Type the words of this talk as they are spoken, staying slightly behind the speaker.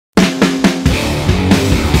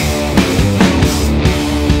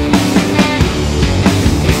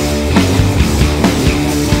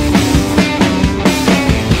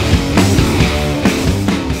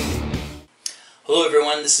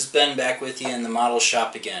this is Ben back with you in the model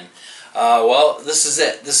shop again. Well, this is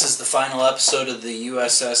it. This is the final episode of the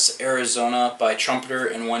USS Arizona by Trumpeter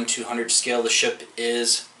in 1/200 scale. The ship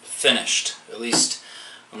is finished. At least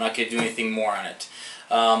I'm not going to do anything more on it.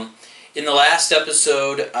 In the last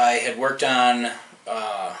episode, I had worked on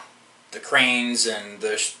the cranes and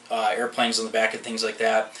the airplanes on the back and things like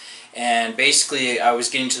that. And basically, I was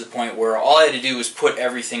getting to the point where all I had to do was put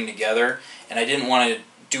everything together, and I didn't want to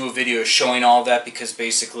do a video showing all of that because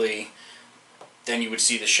basically then you would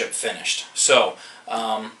see the ship finished. So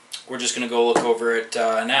we're just going to go look over it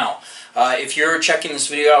now. If you're checking this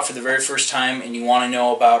video out for the very first time and you want to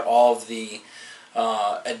know about all of the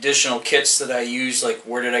additional kits that I use, like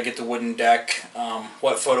where did I get the wooden deck,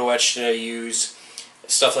 what photo etch did I use,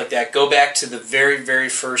 stuff like that, go back to the very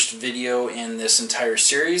first video in this entire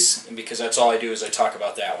series, because that's all I do is I talk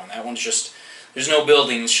about that one. That one's just, there's no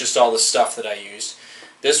building, it's just all the stuff that I used.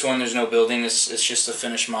 This one, there's no building, it's just a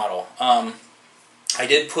finished model. I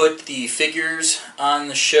did put the figures on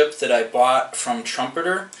the ship that I bought from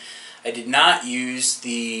Trumpeter. I did not use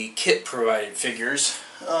the kit provided figures.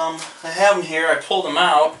 I have them here, I pulled them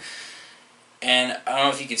out, and I don't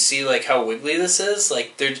know if you can see like how wiggly this is.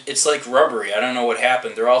 Like it's like rubbery. I don't know what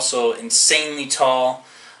happened. They're also insanely tall.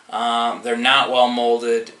 They're not well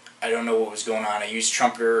molded. I don't know what was going on. I used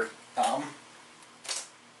Trumpeter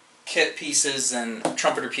kit pieces and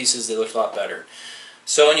Trumpeter pieces. They look a lot better.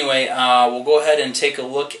 So anyway, we'll go ahead and take a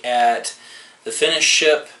look at the finished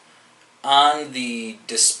ship on the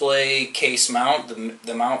display case mount,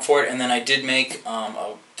 the mount for it, and then I did make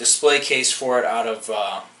a display case for it out of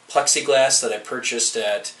plexiglass that I purchased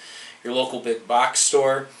at your local big box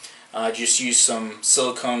store. Just used some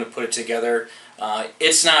silicone to put it together.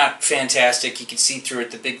 It's not fantastic, you can see through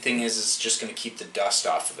it. The big thing is it's just going to keep the dust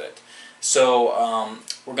off of it. So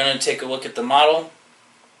we're going to take a look at the model,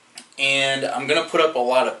 and I'm going to put up a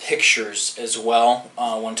lot of pictures as well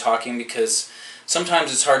when talking, because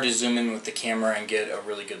sometimes it's hard to zoom in with the camera and get a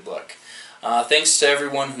really good look. Thanks to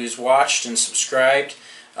everyone who's watched and subscribed.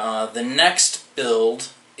 The next build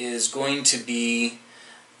is going to be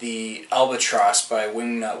the Albatross by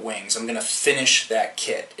Wingnut Wings. I'm going to finish that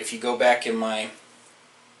kit. If you go back in my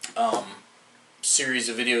series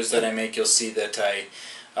of videos that I make, you'll see that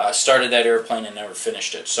I started that airplane and never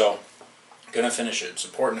finished it. So I'm going to finish it. It's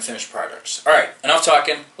important to finish projects. Alright, enough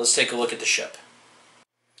talking. Let's take a look at the ship.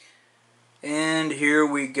 And here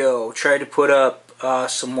we go. Try to put up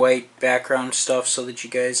some white background stuff so that you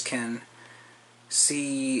guys can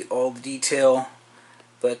see all the detail.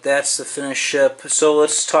 But that's the finished ship. So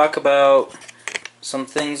let's talk about some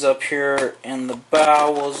things up here in the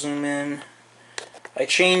bow. We'll zoom in. I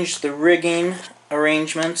changed the rigging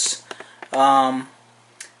arrangements.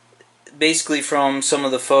 Basically from some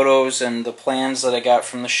of the photos and the plans that I got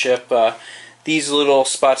from the ship. These little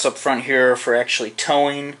spots up front here are for actually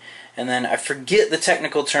towing. And then I forget the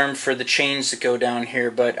technical term for the chains that go down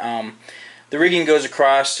here, but the rigging goes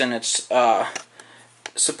across, and it's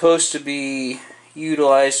supposed to be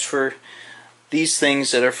utilized for these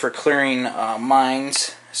things that are for clearing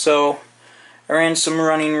mines. So I ran some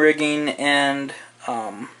running rigging and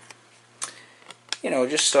you know,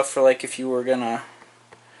 just stuff for like if you were gonna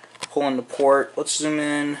pull into port. Let's zoom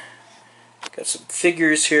in. Got some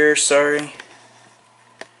figures here, sorry.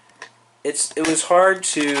 It was hard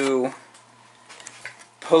to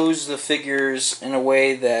pose the figures in a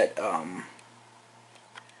way that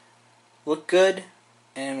looked good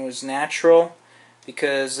and was natural,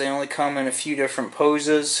 because they only come in a few different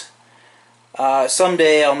poses.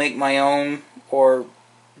 Someday I'll make my own, or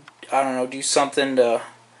I don't know, do something to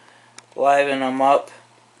liven them up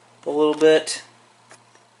a little bit.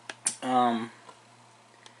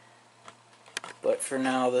 But for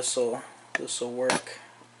now, this'll work.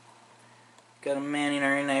 Got them manning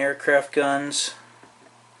our anti-aircraft guns.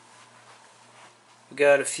 We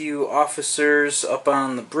got a few officers up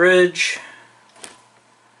on the bridge.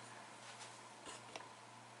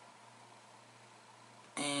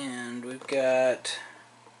 And we've got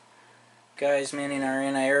guys manning our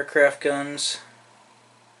anti-aircraft guns.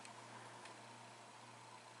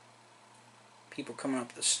 People coming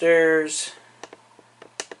up the stairs.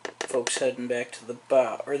 Folks heading back to the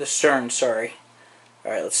bow, or the stern, sorry.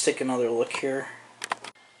 Alright, let's take another look here.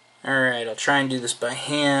 Alright, I'll try and do this by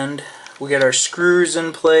hand. We got our screws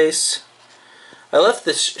in place. I left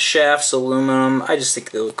the shafts aluminum. I just think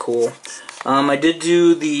they look cool. I did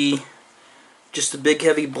do just the big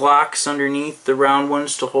heavy blocks underneath, the round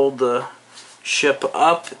ones to hold the ship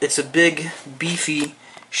up. It's a big beefy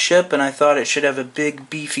ship, and I thought it should have a big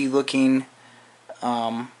beefy looking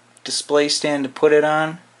display stand to put it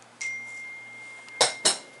on.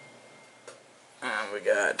 We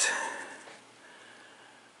got got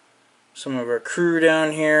some of our crew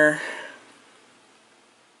down here.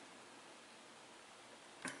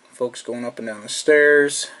 Folks going up and down the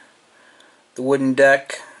stairs. The wooden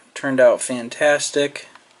deck turned out fantastic.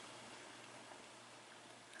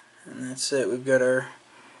 And that's it. We've got our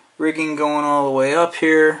rigging going all the way up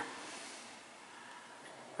here.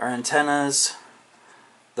 Our antennas.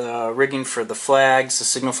 The rigging for the flags, the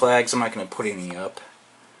signal flags. I'm not going to put any up.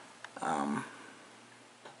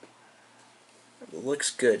 It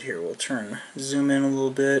looks good here. We'll zoom in a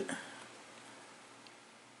little bit.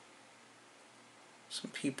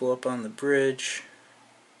 Some people up on the bridge.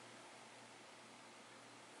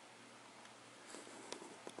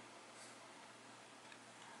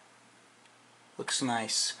 Looks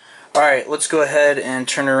nice. Alright, let's go ahead and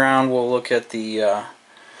turn around. We'll look at the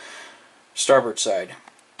starboard side.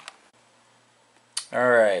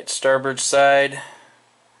 Alright, starboard side. You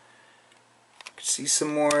can see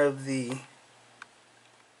some more of the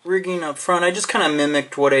rigging up front. I just kind of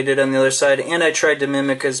mimicked what I did on the other side, and I tried to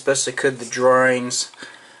mimic as best I could the drawings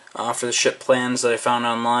for the ship plans that I found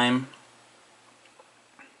online.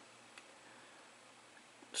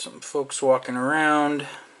 Some folks walking around.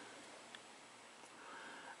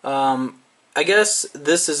 I guess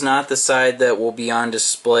this is not the side that will be on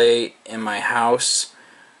display in my house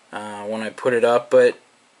when I put it up, but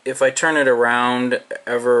if I turn it around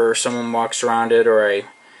ever someone walks around it, or I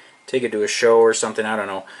take it to a show or something, I don't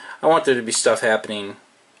know. I want there to be stuff happening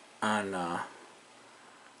on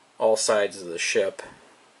all sides of the ship.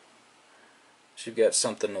 So you've got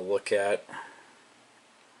something to look at.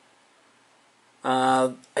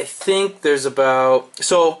 I think there's about...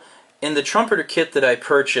 So, in the Trumpeter kit that I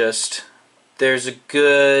purchased, there's a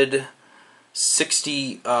good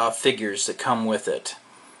 60 figures that come with it.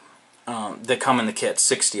 That come in the kit,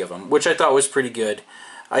 60 of them, which I thought was pretty good.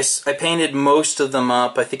 I painted most of them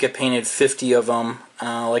up. I think I painted 50 of them.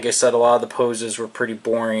 Like I said, a lot of the poses were pretty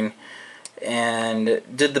boring, and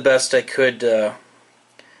did the best I could to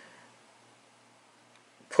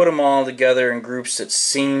put them all together in groups that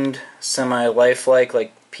seemed semi-lifelike,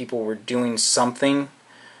 like people were doing something,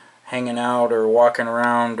 hanging out or walking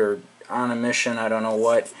around or on a mission, I don't know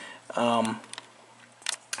what.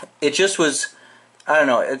 It just was, I don't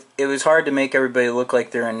know, it was hard to make everybody look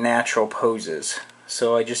like they're in natural poses.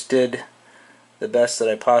 So I just did the best that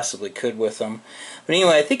I possibly could with them. But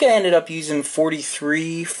anyway, I think I ended up using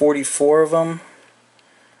 43, 44 of them.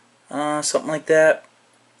 Something like that.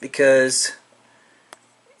 Because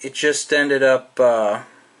it just ended up, well,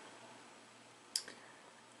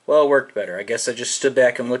 it worked better. I guess I just stood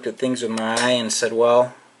back and looked at things with my eye and said,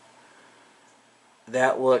 well,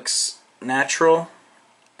 that looks natural,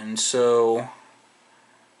 and so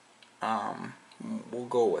we'll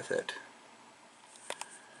go with it.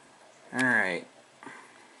 Alright.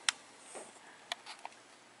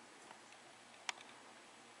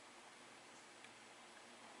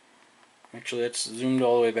 Actually, it's zoomed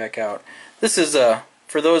all the way back out. This is,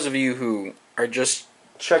 for those of you who are just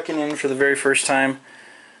checking in for the very first time,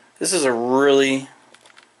 this is a really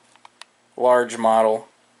large model.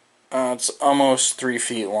 It's almost 3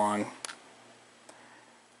 feet long,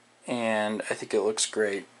 and I think it looks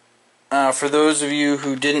great. For those of you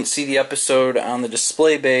who didn't see the episode on the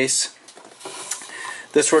display base,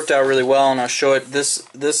 this worked out really well, and I'll show it. This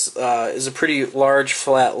is a pretty large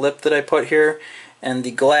flat lip that I put here, and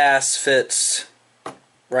the glass fits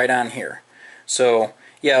right on here. So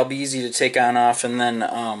yeah, it'll be easy to take on off, and then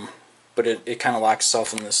but it kind of locks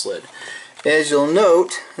itself in this lid. As you'll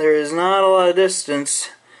note, there is not a lot of distance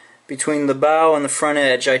between the bow and the front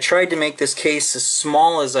edge. I tried to make this case as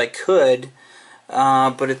small as I could,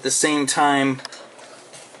 but at the same time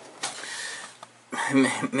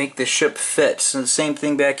make the ship fit. So the same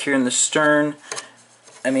thing back here in the stern.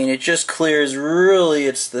 I mean, it just clears. Really,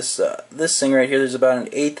 it's this this thing right here. There's about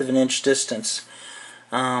 1/8 of an inch distance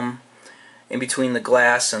in between the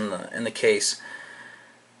glass and the case.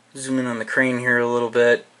 Zoom in on the crane here a little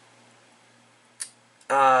bit.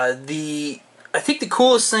 I think the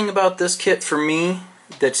coolest thing about this kit for me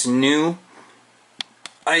that's new,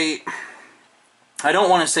 I don't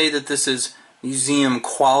want to say that this is museum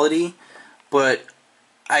quality, but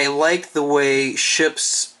I like the way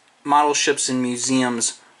model ships in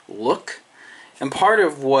museums look. And part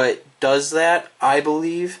of what does that, I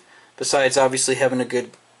believe, besides obviously having a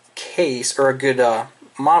good case or a good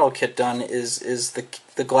model kit done, is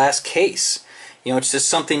the glass case. You know, it's just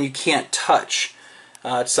something you can't touch.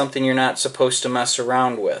 It's something you're not supposed to mess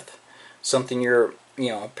around with. Something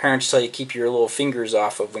parents tell you keep your little fingers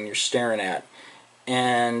off of when you're staring at.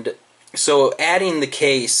 And so adding the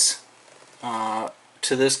case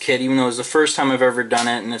to this kit, even though it was the first time I've ever done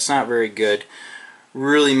it and it's not very good,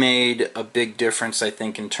 really made a big difference, I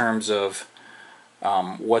think, in terms of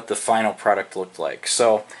what the final product looked like.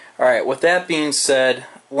 So, alright, with that being said,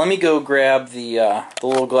 let me go grab the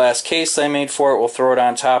little glass case I made for it. We'll throw it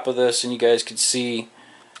on top of this and you guys can see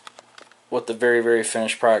what the very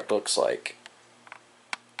finished product looks like.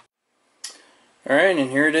 Alright, and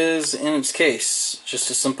here it is in its case. Just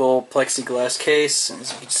a simple plexiglass case.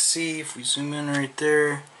 As you can see, if we zoom in right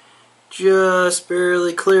there, just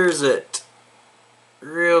barely clears it.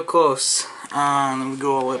 Real close. And then we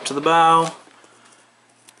go all the way up to the bow.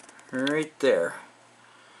 Right there.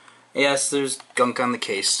 Yes, there's gunk on the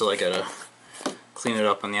case, still I gotta clean it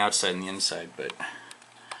up on the outside and the inside, but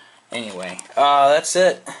anyway, that's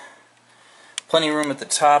it. Plenty of room at the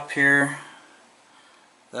top here.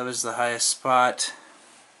 That was the highest spot.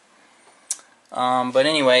 But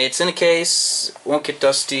anyway, it's in a case, won't get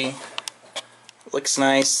dusty, looks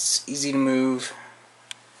nice, easy to move,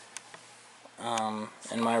 and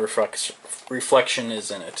my reflection is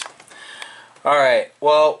in it. Alright,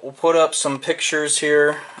 well, we'll put up some pictures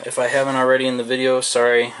here, if I haven't already in the video.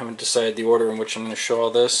 Sorry, I haven't decided the order in which I'm going to show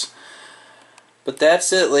all this. But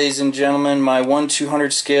that's it, ladies and gentlemen, my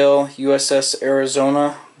 1/200 scale USS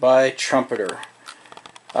Arizona by Trumpeter.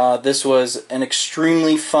 This was an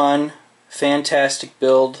extremely fun, fantastic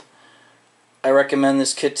build. I recommend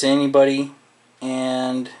this kit to anybody,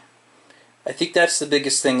 and I think that's the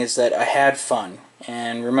biggest thing, is that I had fun.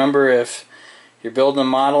 And remember, if you're building a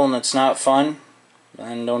model and it's not fun,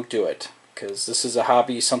 then don't do it, because this is a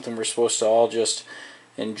hobby, something we're supposed to all just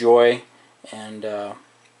enjoy and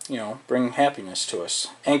you know, bring happiness to us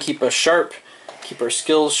and keep us sharp, keep our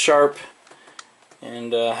skills sharp,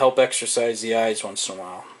 and help exercise the eyes once in a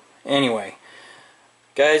while. Anyway,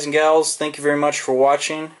 guys and gals, thank you very much for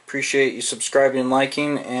watching. Appreciate you subscribing and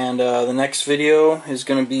liking, and the next video is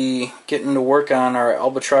going to be getting to work on our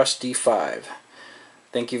Albatross D5.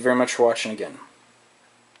 Thank you very much for watching again.